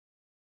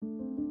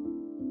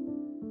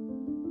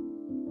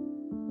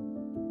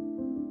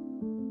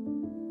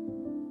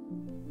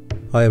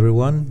Hi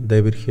everyone,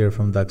 David here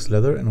from Dax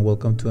Leather and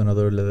welcome to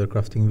another leather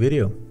crafting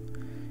video.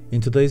 In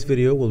today's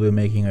video we'll be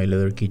making a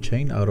leather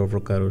keychain out of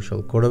ROCADO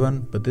Shell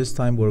Cordovan, but this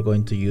time we're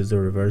going to use the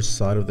reverse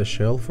side of the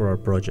shell for our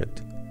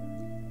project.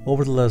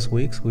 Over the last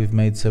weeks we've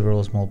made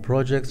several small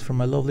projects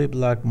from a lovely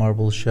black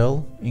marble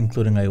shell,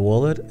 including a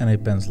wallet and a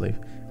pen sleeve,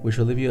 which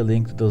will leave you a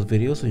link to those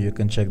videos so you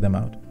can check them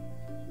out.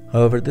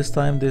 However, this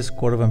time this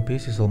Cordovan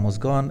piece is almost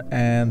gone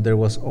and there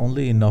was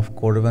only enough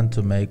Cordovan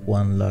to make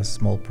one last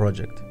small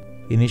project.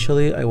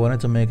 Initially I wanted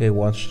to make a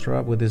watch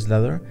strap with this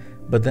leather,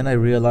 but then I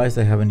realized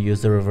I haven't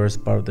used the reverse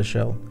part of the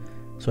shell.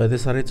 So I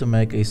decided to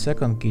make a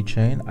second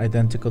keychain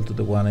identical to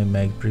the one I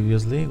made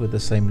previously with the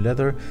same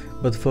leather,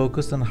 but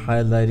focused on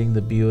highlighting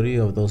the beauty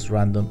of those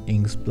random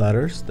ink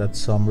splatters that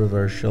some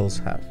reverse shells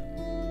have.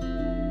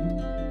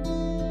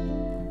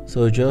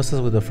 So just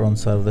as with the front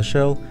side of the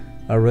shell,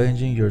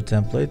 arranging your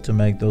template to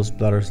make those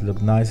splatters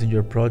look nice in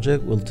your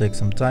project will take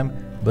some time,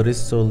 but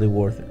it's totally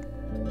worth it.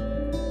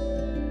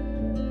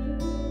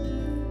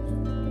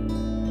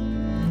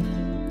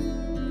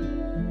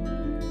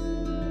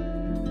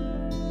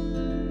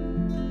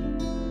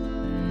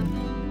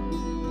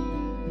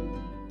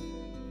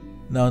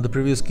 Now in the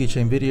previous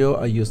keychain video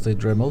I used a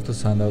Dremel to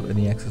sand out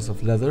any excess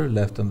of leather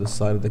left on the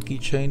side of the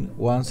keychain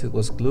once it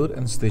was glued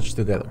and stitched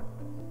together.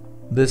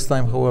 This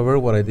time, however,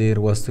 what I did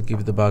was to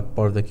give the back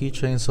part of the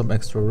keychain some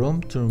extra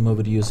room to remove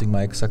it using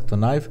my X-Acto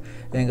knife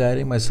and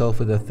guiding myself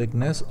with the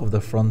thickness of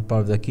the front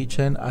part of the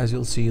keychain, as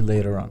you'll see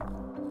later on.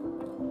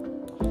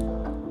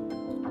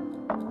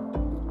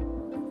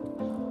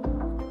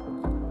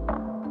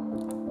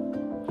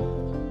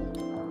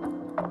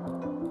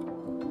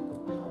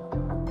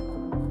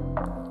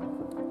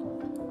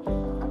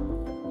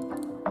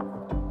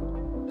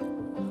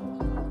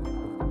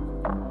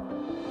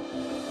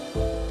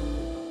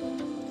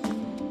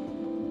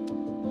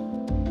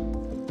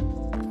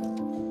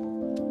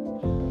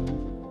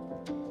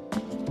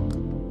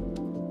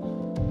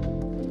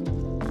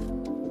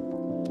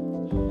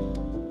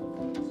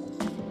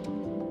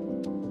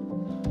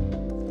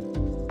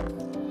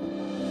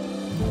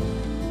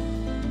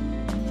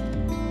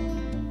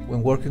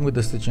 When working with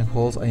the stitching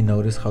holes, I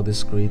noticed how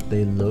discreet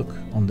they look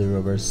on the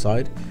reverse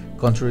side.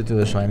 Contrary to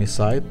the shiny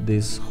side,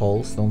 these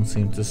holes don't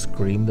seem to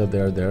scream that they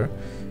are there.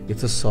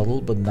 It's a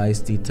subtle but nice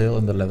detail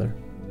in the leather.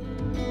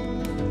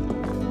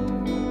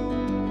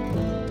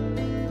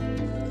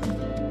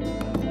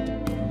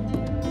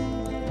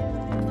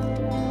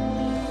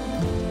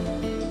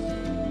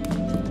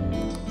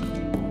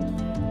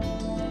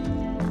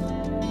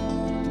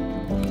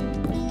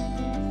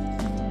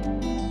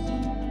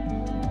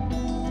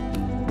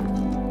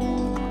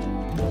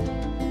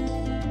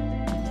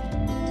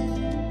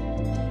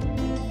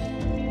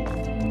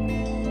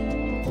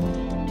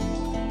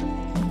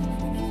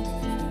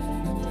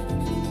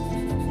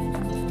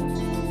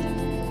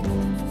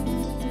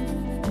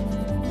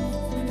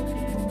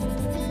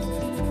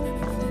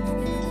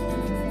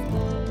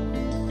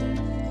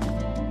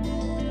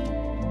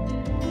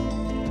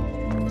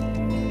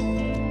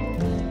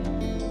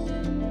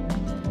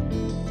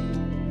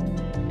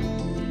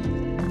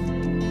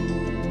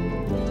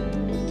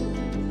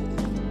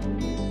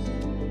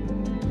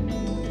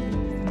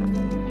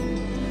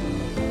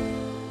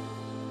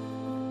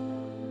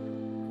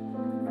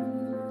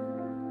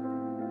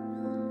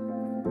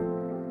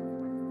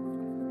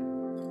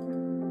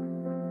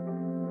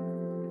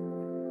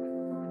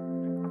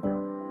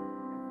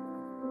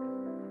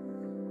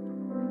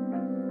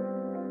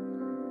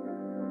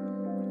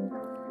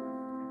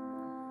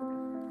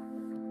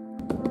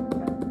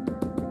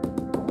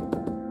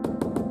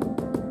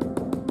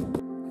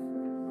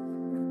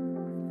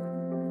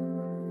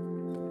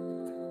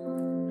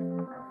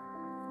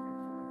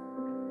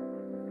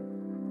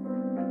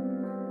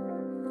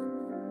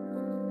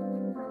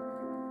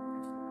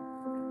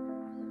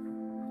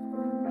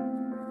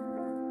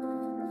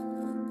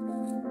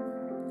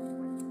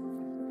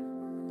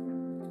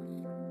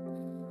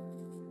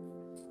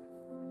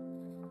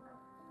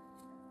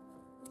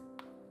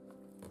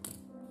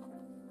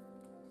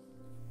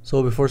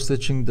 So before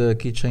stitching the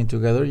keychain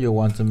together, you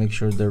want to make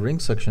sure the ring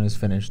section is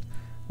finished.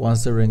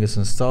 Once the ring is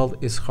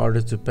installed, it's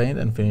harder to paint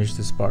and finish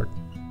this part.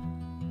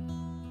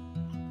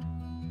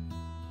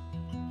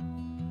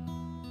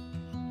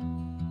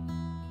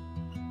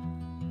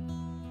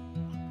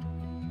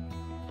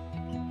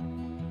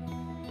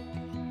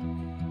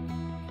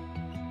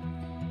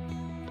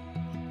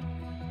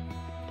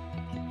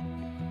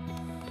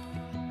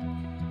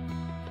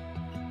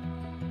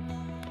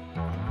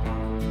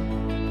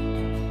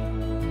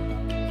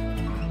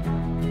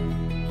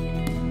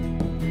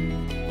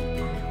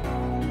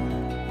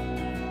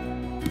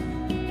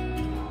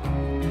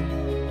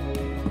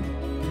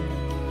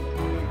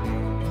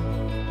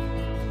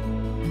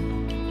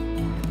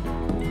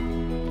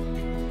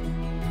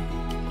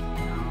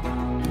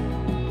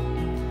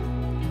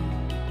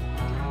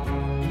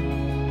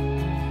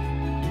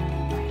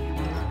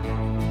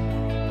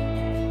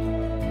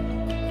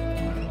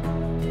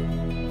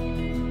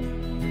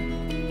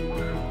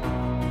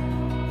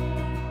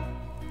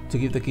 To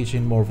give the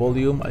keychain more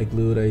volume, I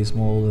glued a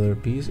small leather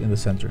piece in the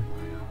center.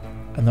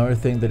 Another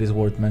thing that is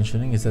worth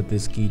mentioning is that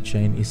this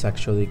keychain is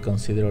actually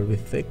considerably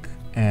thick,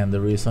 and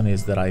the reason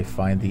is that I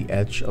find the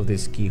edge of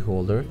this key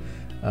holder,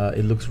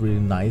 it looks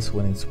really nice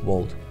when it's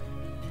bold.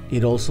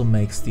 It also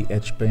makes the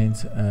edge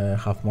paint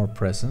have more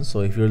presence, so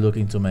if you're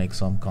looking to make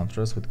some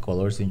contrast with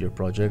colors in your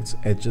projects,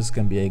 edges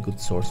can be a good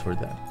source for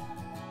that.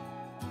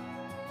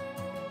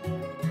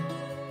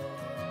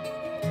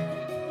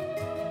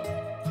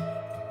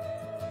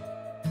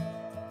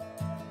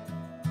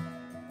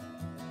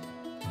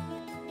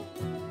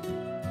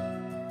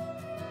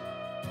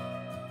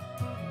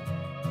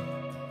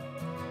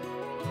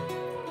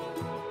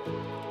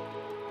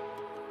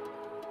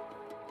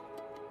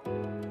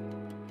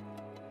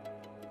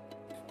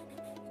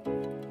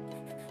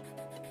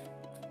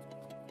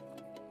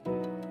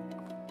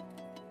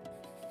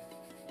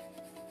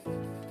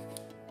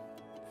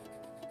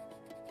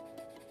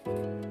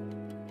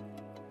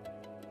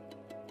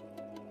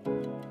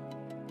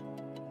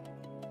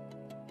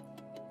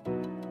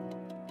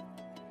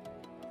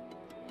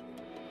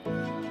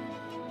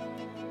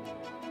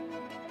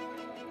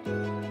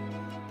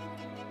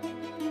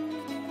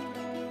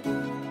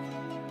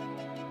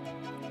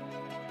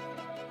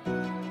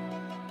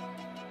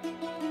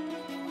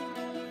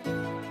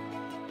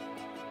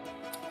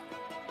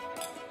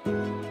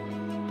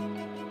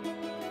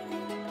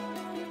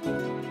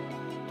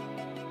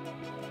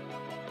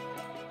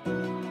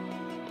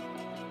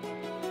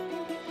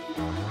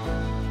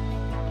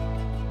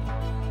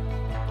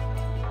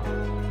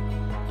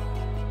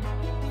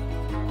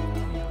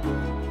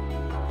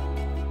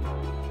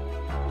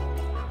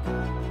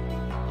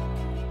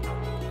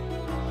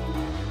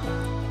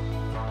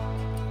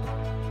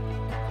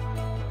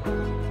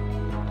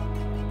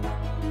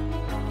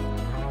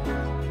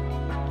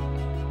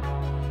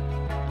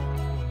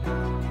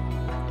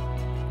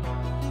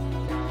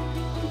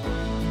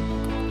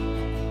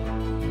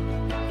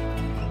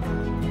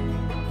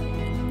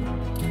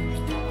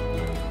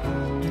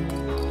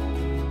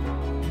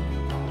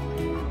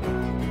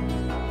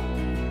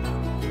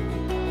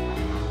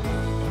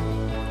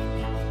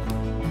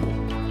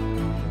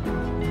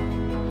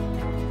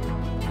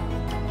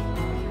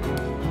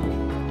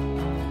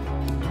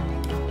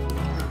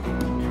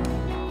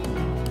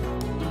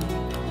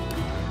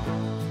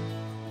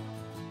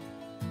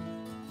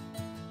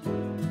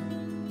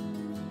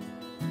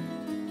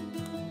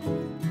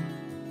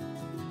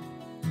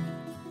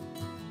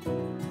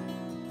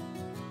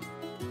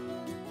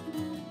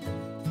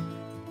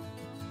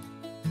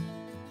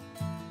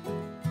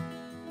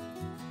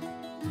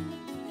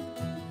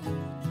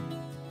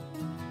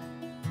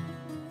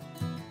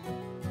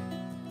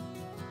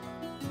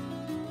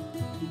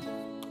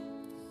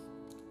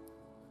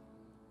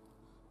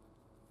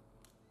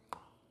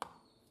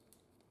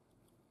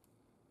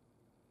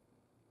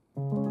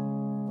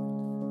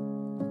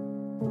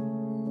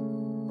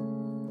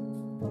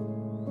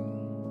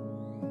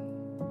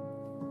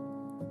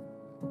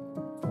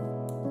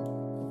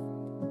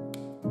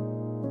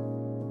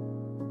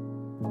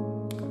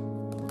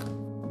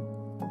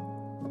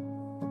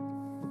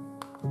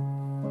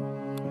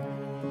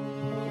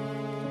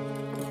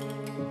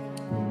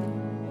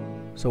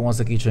 So once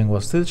the keychain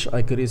was stitched,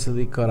 I could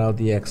easily cut out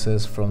the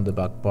excess from the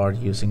back part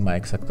using my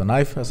X-Acto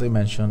knife, as I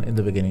mentioned in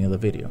the beginning of the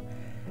video.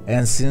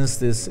 And since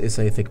this is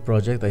a thick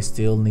project, I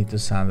still need to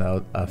sand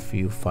out a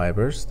few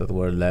fibers that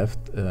were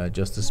left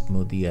just to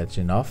smooth the edge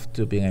enough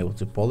to being able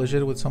to polish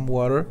it with some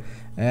water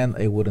and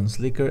a wooden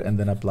slicker, and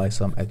then apply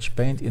some edge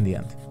paint in the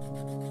end.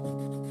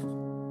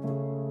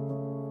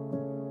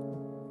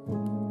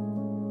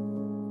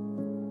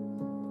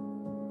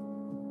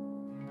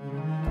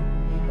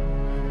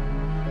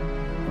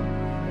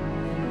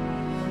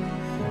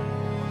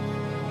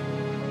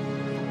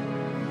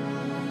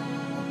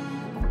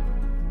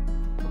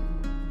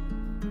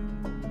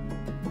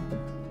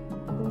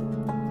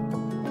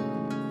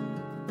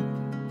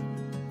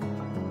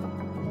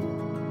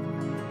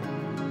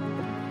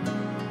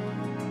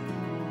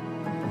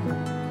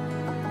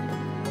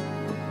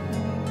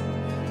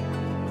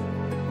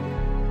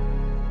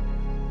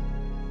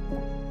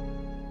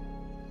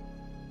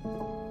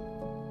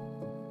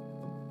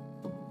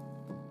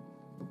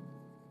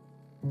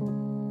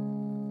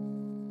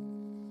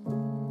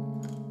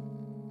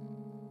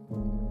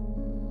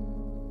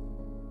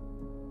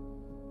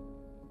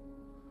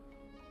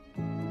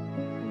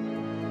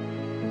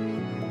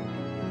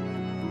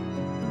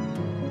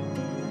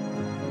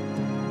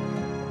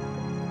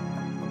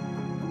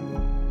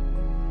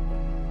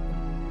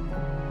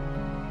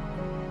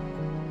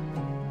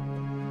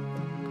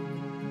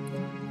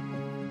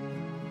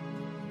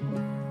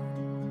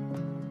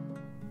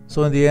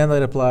 So in the end, I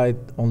applied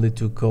only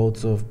 2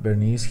 coats of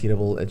vernice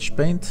heatable edge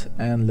paint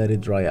and let it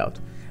dry out.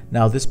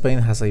 Now this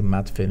paint has a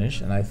matte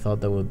finish, and I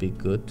thought that would be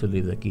good to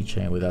leave the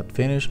keychain with that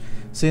finish,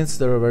 since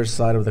the reverse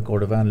side of the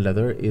Cordovan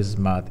leather is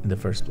matte in the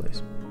first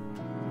place.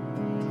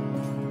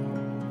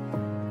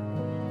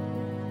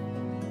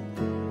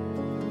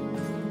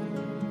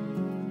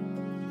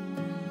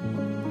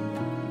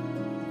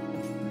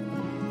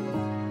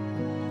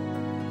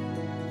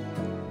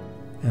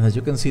 And as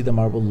you can see, the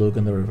marble look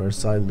on the reverse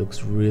side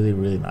looks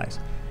really nice.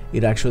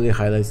 It actually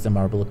highlights the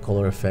marble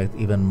color effect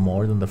even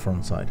more than the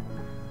front side.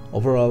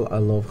 Overall, I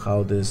love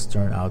how this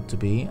turned out to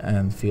be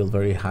and feel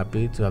very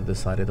happy to have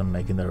decided on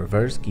making the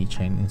reverse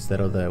keychain instead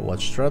of the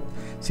watch strap,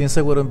 since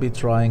I wouldn't be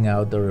trying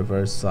out the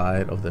reverse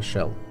side of the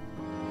shell.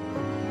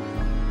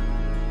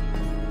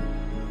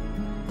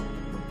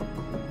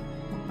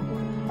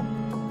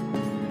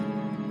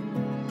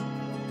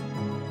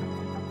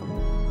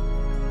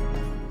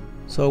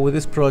 So with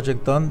this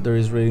project done, there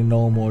is really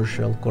no more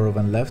shell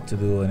Cordovan left to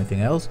do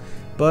anything else,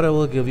 but I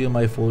will give you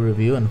my full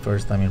review and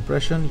first time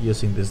impression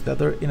using this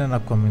leather in an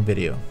upcoming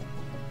video.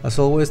 As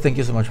always, thank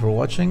you so much for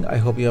watching. I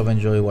hope you have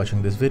enjoyed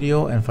watching this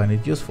video and find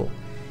it useful.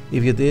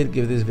 If you did,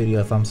 give this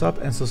video a thumbs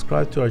up and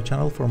subscribe to our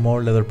channel for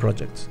more leather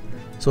projects.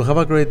 So have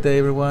a great day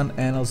everyone,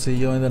 and I'll see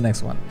you in the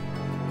next one.